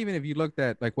just not even if you looked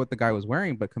at like what the guy was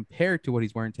wearing, but compared to what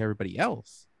he's wearing to everybody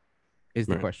else, is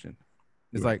the question.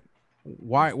 It's like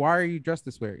why are you dressed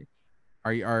this way?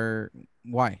 Are you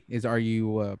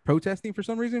protesting for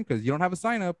some reason because you don't have a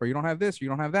sign up or you don't have this or you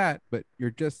don't have that, but you're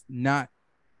just not.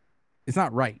 It's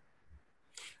not right.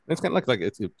 It's kind of like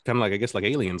it's kind of like I guess like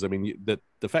aliens. I mean,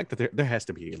 the fact that there has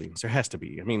to be aliens, there has to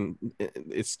be. I mean,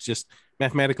 it's just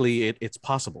mathematically it's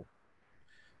possible.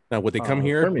 Now, would they come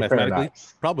here Fermi mathematically?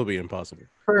 paradox. Probably impossible.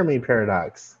 Fermi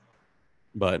paradox.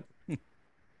 But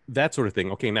that sort of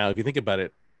thing. Okay, now if you think about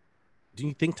it, do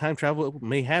you think time travel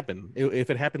may happen? If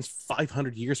it happens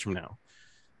 500 years from now,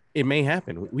 it may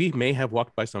happen. We may have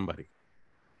walked by somebody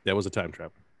that was a time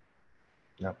traveler.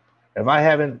 Yep. If I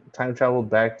haven't time traveled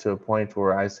back to a point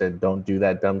where I said, don't do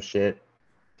that dumb shit,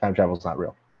 time travel's not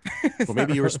real. Well,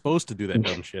 maybe you were supposed to do that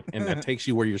dumb shit, and that takes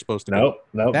you where you're supposed to go.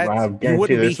 Nope. You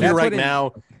wouldn't be here right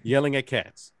now yelling at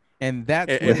cats. And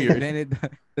that's what invented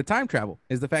the time travel,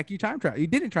 is the fact you time travel. You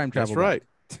didn't time travel. That's right.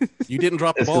 You didn't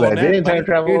drop the ball. I didn't time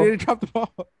travel. You didn't drop the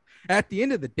ball. At the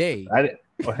end of the day.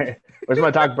 Where's my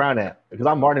Doc Brown at? Because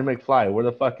I'm Marty McFly. Where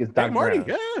the fuck is Doc Marty?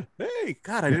 Brown? Yeah. Hey,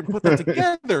 God, I didn't put that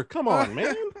together. Come on,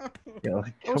 man. Come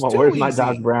on, where's my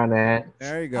Doc Brown at?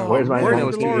 There you go. Where's my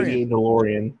 1988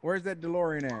 DeLorean? Where's that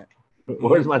DeLorean at?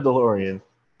 Where's my DeLorean?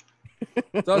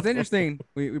 So it's interesting.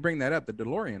 We bring that up, the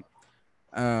DeLorean.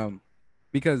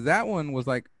 Because that one was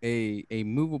like a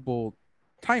movable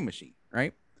time machine,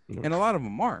 right? Mm-hmm. And a lot of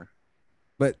them are.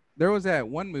 But there was that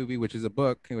one movie, which is a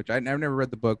book, which I've never read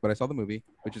the book, but I saw the movie,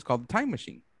 which is called The Time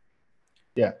Machine.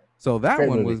 Yeah. So that Great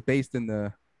one movie. Was based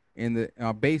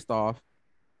based off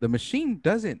the machine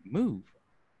doesn't move.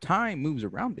 Time moves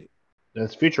around it.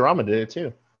 That's Futurama did it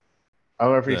too. I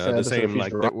don't know if you said the same.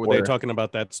 Like, were they talking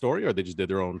about that story, or they just did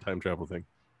their own time travel thing?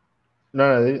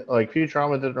 No, like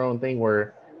Futurama did their own thing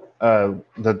where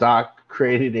the doc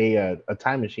created a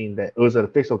time machine that it was at a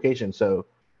fixed location, so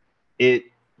it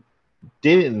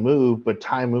didn't move, but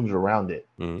time moves around it.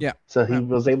 Mm-hmm. Yeah. So he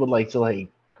was able to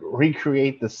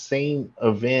recreate the same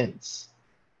events.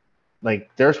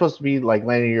 Like they're supposed to be like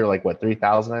landing here like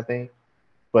 3,000, I think,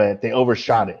 but they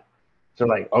overshot it. So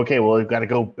like, okay, well we've got to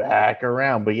go back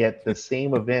around, but yet the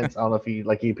same events. I don't know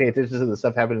if you pay attention to the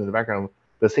stuff happening in the background.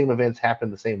 The same events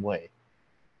happen the same way,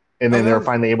 and then they're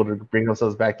finally able to bring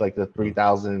themselves back to like the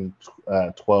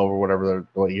 3012 or whatever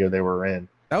what year they were in.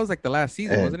 That was like the last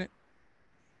season, wasn't it?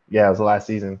 Yeah, it was the last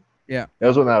season. Yeah, that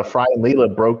was when Fry and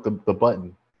Leela broke the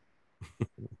button.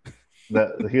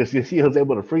 He was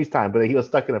able to freeze time, but he was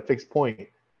stuck in a fixed point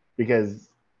because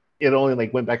it only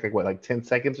went back 10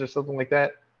 seconds or something like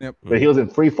that. Yep. But he was in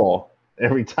free fall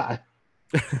every time.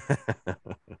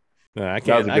 No, I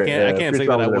can't say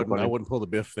that I wouldn't pull the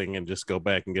Biff thing and just go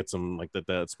back and get some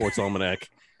that sports almanac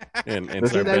and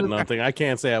start betting on things. I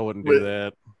can't say I wouldn't do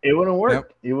that. It wouldn't work.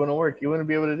 Yep. It wouldn't work. You wouldn't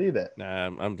be able to do that. Nah,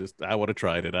 I would have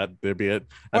tried it. There'd be a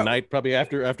night probably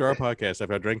after our podcast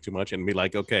after I drank too much and be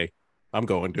like, okay, I'm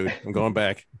going, dude. I'm going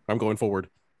back. I'm going forward.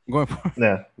 I'm going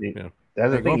forward. Yeah.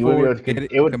 That's the thing. You would be able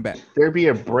to, it would come back. There'd be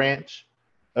a branch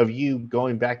of you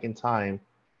going back in time,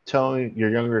 telling your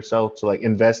younger self to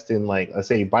invest in let's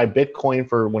say buy Bitcoin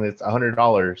for when it's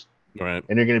 $100, right?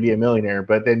 And you're going to be a millionaire.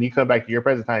 But then you come back to your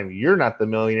present time, you're not the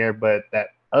millionaire, but that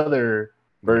other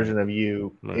version of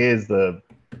you is the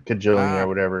cajillionaire or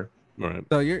whatever. Right.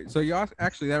 So you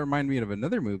actually that reminded me of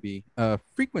another movie,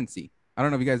 Frequency. I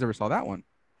don't know if you guys ever saw that one.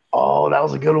 Oh, that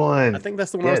was a good one. I think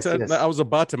that's the one I was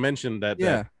about to mention.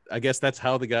 That I guess that's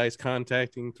how the guy's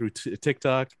contacting through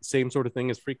TikTok. Same sort of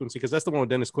thing as Frequency, because that's the one with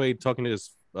Dennis Quaid talking to his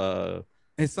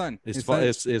son. His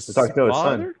father?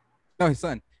 No, his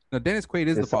son. No, Dennis Quaid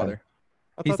is the father.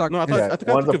 I thought one's a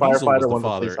firefighter, one's the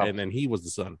father, and then he was the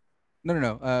son.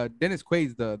 No. Dennis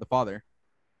Quaid's the father,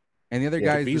 and the other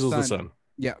guy's the son.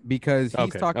 Yeah, because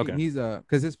he's talking. Okay. He's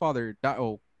because his father died.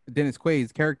 Oh, Dennis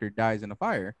Quaid's character dies in a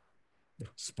fire.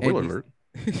 Spoiler alert.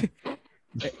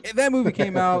 That movie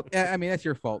came out. I mean, that's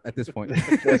your fault at this point.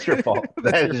 That's your fault.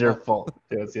 That is your fault.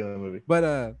 That's the other movie.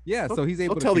 But so he's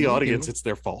able to tell the audience it's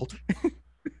their fault.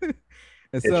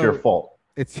 It's your fault.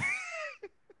 It's.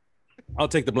 I'll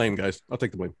take the blame, guys. I'll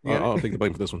take the blame. Yeah. I'll take the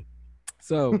blame for this one.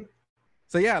 So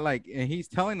yeah, and he's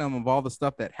telling them of all the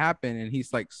stuff that happened, and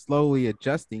he's slowly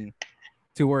adjusting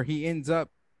to where he ends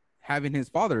up having his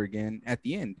father again at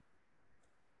the end.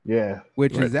 Yeah,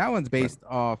 which is that one's based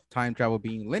off time travel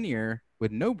being linear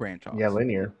with no branch offs. Yeah,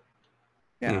 linear.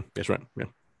 Yeah. That's right. Yeah.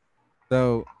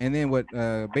 So, and then what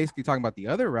basically talking about the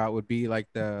other route would be like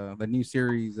the new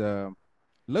series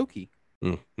Loki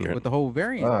Right. with the whole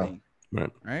variant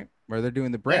thing, right? Where they're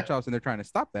doing the branch offs and they're trying to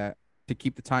stop that to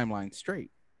keep the timeline straight.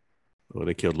 Oh,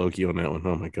 they killed Loki on that one.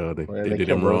 Oh my god, they did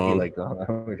killed him Loki wrong. like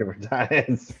different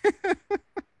times.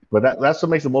 But that's what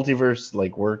makes the multiverse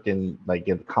like work in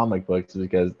comic books,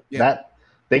 because that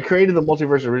they created the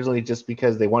multiverse originally just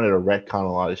because they wanted to retcon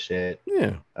a lot of shit.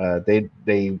 Yeah.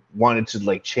 They wanted to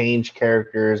like change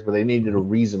characters, but they needed a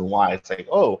reason why. It's like,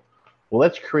 oh, well,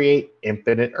 let's create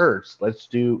infinite Earths. Let's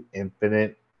do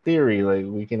infinite theory. Like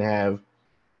we can have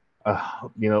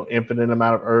infinite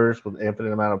amount of Earths with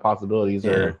infinite amount of possibilities.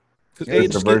 Or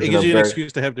it gives you an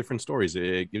excuse to have different stories.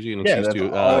 It gives you an excuse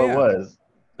to. All it was.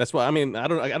 That's why I mean I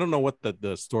don't know what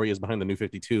the story is behind the New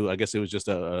 52. I guess it was just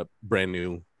a brand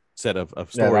new set of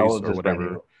stories or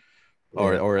whatever.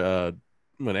 Or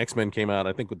when X-Men came out,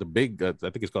 I think with the big I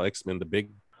think it's called X-Men, the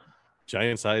big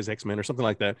giant size X-Men or something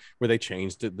like that, where they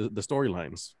changed the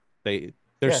storylines.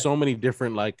 There's so many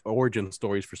different like origin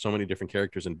stories for so many different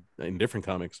characters in different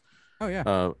comics. Oh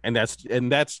yeah. And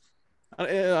that's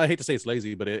I hate to say it's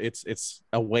lazy, but it's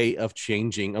a way of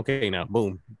changing. Okay, now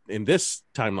boom, in this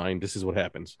timeline, this is what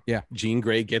happens. Yeah, Jean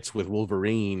Grey gets with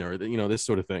Wolverine, or this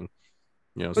sort of thing.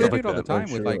 But they do it all the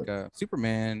time with like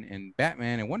Superman and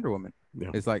Batman and Wonder Woman.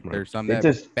 Yeah, it's like there's some that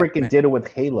just freaking did it with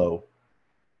Halo.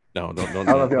 No, don't I don't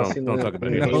know if y'all seen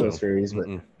the Halo series, but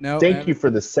thank you for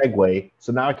the segue.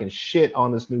 So now I can shit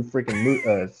on this new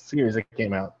freaking series that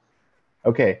came out.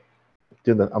 Okay.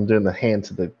 I'm doing the hand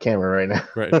to the camera right now.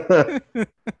 Right.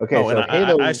 Okay. So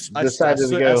Halo decided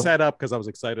to go. I sat up because I was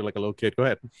excited like a little kid. Go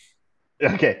ahead.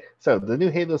 Okay. So the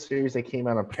new Halo series that came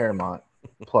out on Paramount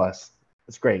Plus.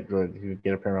 It's great. You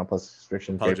get a Paramount Plus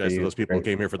subscription. Apologize to those people who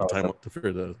came here for the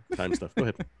time stuff. Go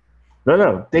ahead.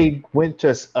 No. They went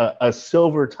to a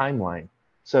silver timeline.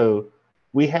 So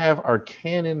we have our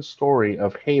canon story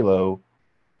of Halo,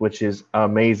 which is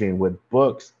amazing with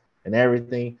books and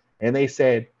everything. And they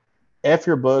said, F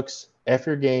your books, F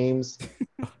your games,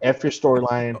 F your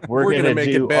storyline. We're gonna make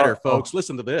it better, folks.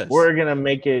 Listen to this. We're gonna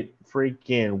make it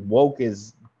freaking woke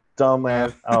as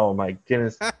dumbass. Oh my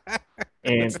goodness.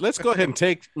 And let's go ahead and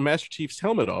take Master Chief's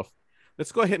helmet off.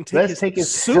 Let's go ahead and take his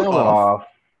suit helmet off.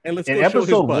 And let's go show his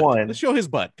butt. Let's show his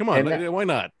butt. Come on, why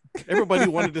not? Everybody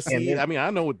wanted to see. I mean, I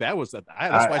know what that was. That's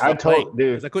why I told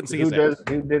dude, I couldn't see his ass.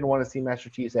 Who didn't want to see Master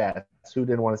Chief's ass? Who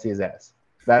didn't want to see his ass?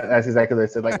 That's exactly what they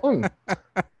said. Like,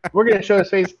 we're gonna show his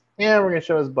face. Yeah, we're gonna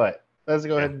show his butt. Let's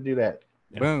go ahead and do that.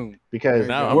 Yeah. Boom. Because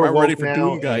now I'm ready for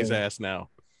Doom Guy's ass now.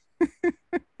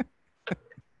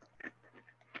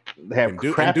 They have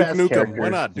crap ass characters. Why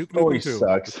not? Duke Nukem too.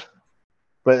 Sucks.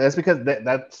 But that's because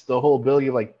that's the whole ability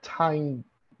of like time,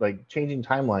 like changing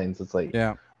timelines. It's like,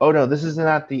 oh no, this is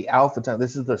not the alpha time.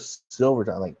 This is the silver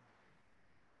time. Like,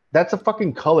 that's a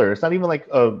fucking color. It's not even like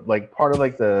part of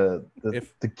like the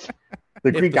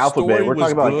Greek alphabet. We're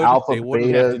talking about like alpha,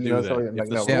 beta. If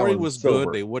the story was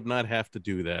good, they would not have to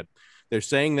do that. They're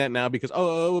saying that now because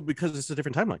it's a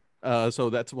different timeline. So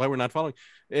that's why we're not following.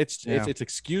 It's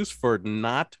excuse for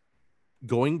not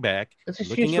going back,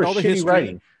 looking at all the history,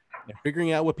 and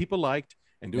figuring out what people liked,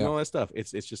 and doing all that stuff.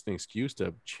 It's just an excuse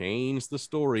to change the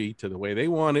story to the way they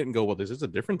want it and go, well, this is a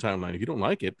different timeline. If you don't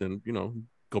like it, then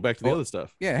go back to the other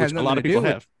stuff. Yeah, it has a lot of people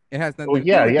have. It has nothing to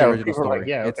do with the original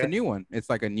story. It's a new one. It's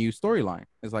like a new storyline.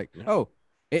 It's like,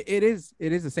 it is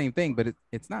the same thing, but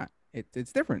it's not.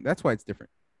 It's different. That's why it's different.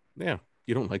 Yeah,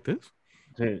 you don't like this?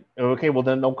 Dude, okay, well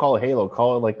then don't call it Halo.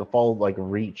 Call it like the fall of like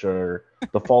Reach or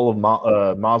the fall of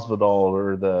Masvidal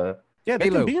or the they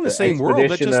can be in the same world.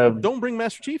 But just don't bring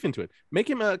Master Chief into it. Make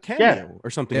him a cameo or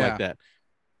something like that.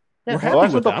 Yeah,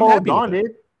 that's what the Fall of Dawn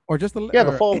did. Or just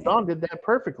the Fall of Dawn did that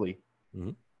perfectly.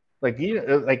 Mm-hmm. Like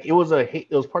it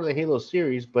was part of the Halo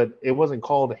series, but it wasn't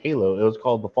called Halo. It was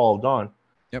called the Fall of Dawn.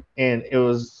 Yep, and it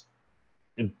was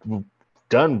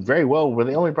done very well. Where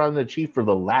they only brought in the Chief for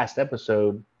the last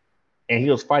episode, and he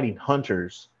was fighting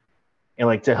hunters, and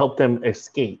like to help them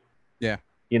escape. Yeah,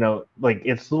 like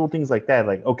it's little things like that.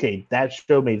 Like, okay, that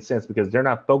show made sense because they're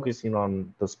not focusing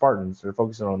on the Spartans; they're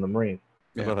focusing on the Marine.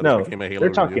 Yeah. No, they're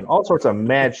talking all sorts of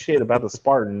mad shit about the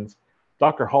Spartans.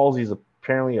 Dr. Halsey's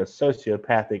apparently a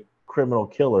sociopathic criminal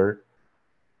killer,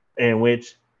 in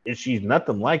which she's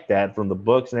nothing like that from the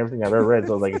books and everything I've ever read.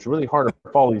 So like, it's really hard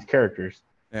to follow these characters.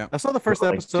 Yeah, I saw the first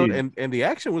episode, and the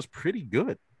action was pretty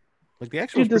good. Like the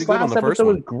action was pretty good on the first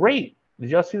one. Was great. Did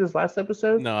y'all see this last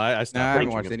episode? No, I haven't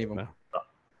watched any of them.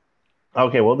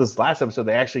 Okay, well, this last episode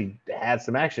they actually had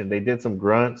some action. They did some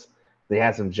grunts. They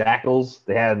had some jackals.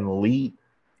 They had an elite.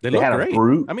 They look had great. A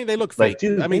brute. I mean, they look fake. Like,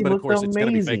 dude, I mean, but of course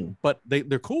amazing. it's gonna be fake. But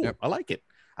they're cool. Yep. I like it.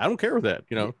 I don't care with that.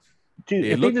 You know, dude.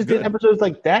 If they just did episodes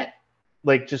like that,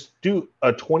 like just do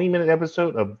a 20-minute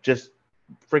episode of just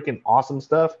freaking awesome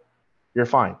stuff, you're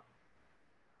fine.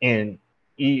 And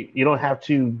you don't have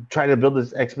to try to build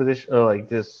this exposition or like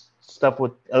this stuff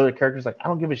with other characters. Like, I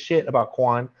don't give a shit about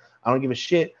Quan. I don't give a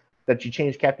shit that you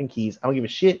changed Captain Keys. I don't give a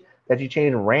shit that you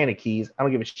changed Randa Keys. I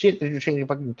don't give a shit that you're changing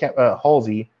fucking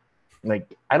Halsey.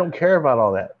 Like, I don't care about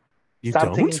all that.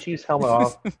 Stop taking Chief's helmet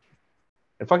off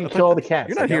and fucking kill all the cats.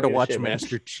 You're not here to watch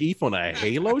Master Chief on a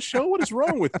Halo show. What is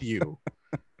wrong with you?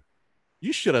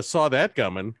 You should have saw that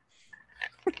coming.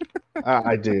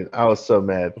 I did. I was so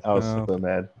mad. I was so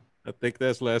mad. I think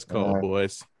that's last call,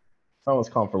 boys. Someone's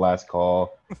calling for last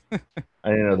call.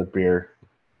 I need another beer.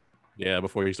 Yeah,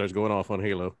 before he starts going off on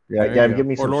Halo. Yeah, give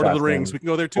me some Lord shots, of the Rings. man. We can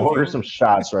go there too. Order some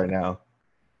shots right now.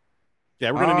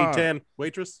 Yeah, we're gonna need 10.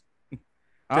 Waitress. 10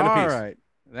 all apiece. Right.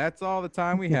 That's all the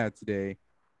time we had today.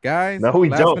 Guys, no, we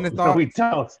don't. No, we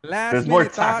don't. Last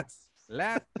minute thoughts.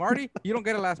 Marty, you don't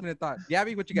get a last minute thought.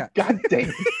 Gabby, what you got? God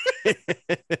damn.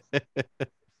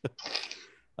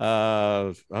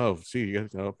 See,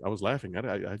 I was laughing.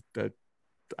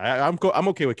 I'm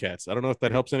okay with cats. I don't know if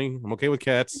that helps any. I'm okay with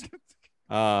cats.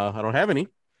 I don't have any,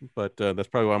 but that's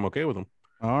probably why I'm okay with them.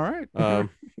 All right. And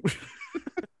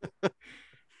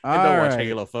don't watch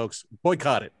Halo, folks.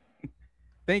 Boycott it.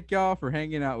 Thank y'all for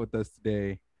hanging out with us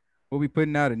today. We'll be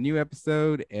putting out a new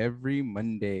episode every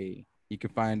Monday. You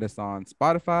can find us on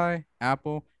Spotify,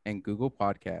 Apple, and Google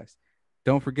Podcasts.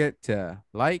 Don't forget to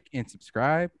like and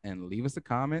subscribe and leave us a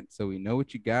comment so we know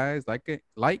what you guys like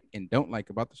and don't like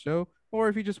about the show, or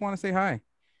if you just want to say hi.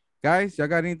 Guys, y'all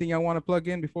got anything y'all want to plug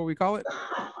in before we call it?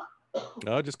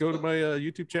 Just go to my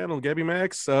YouTube channel, Gabby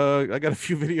Max. I got a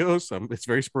few videos. It's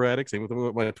very sporadic. Same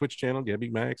with my Twitch channel, Gabby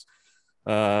Max.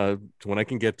 When I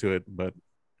can get to it, but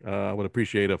I would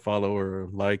appreciate a follow or a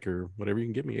like or whatever you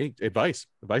can give me. Hey, advice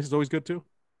is always good too.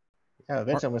 Yeah,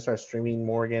 eventually I'm gonna start streaming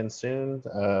more again soon.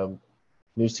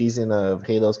 New season of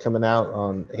Halo's coming out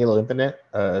on Halo Infinite.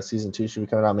 Season 2 should be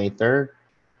coming out May 3rd,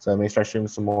 so I may start streaming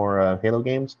some more Halo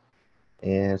games.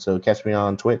 And so catch me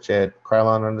on Twitch at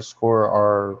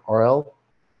Krylon_RL.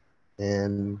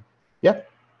 And yeah.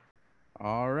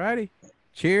 All righty.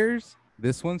 Cheers.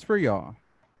 This one's for y'all.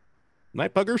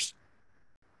 Night, puggers.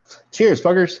 Cheers,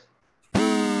 puggers.